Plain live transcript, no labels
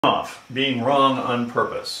Off, being wrong on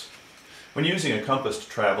purpose. When using a compass to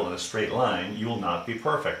travel in a straight line, you will not be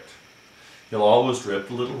perfect. You'll always drift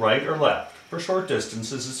a little right or left. For short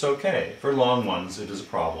distances it's okay, for long ones it is a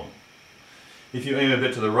problem. If you aim a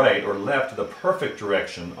bit to the right or left the perfect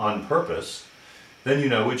direction on purpose, then you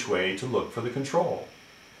know which way to look for the control.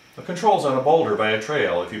 The control's on a boulder by a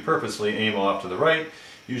trail. If you purposely aim off to the right,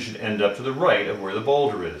 you should end up to the right of where the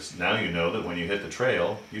boulder is. Now you know that when you hit the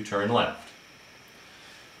trail, you turn left.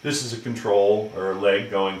 This is a control or a leg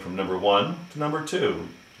going from number 1 to number 2.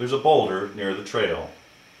 There's a boulder near the trail.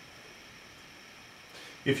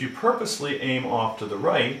 If you purposely aim off to the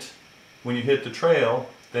right, when you hit the trail,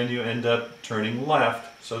 then you end up turning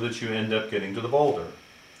left so that you end up getting to the boulder.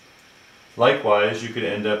 Likewise, you could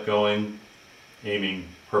end up aiming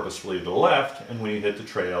purposefully to the left, and when you hit the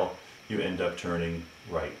trail, you end up turning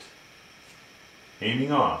right.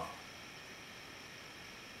 Aiming off.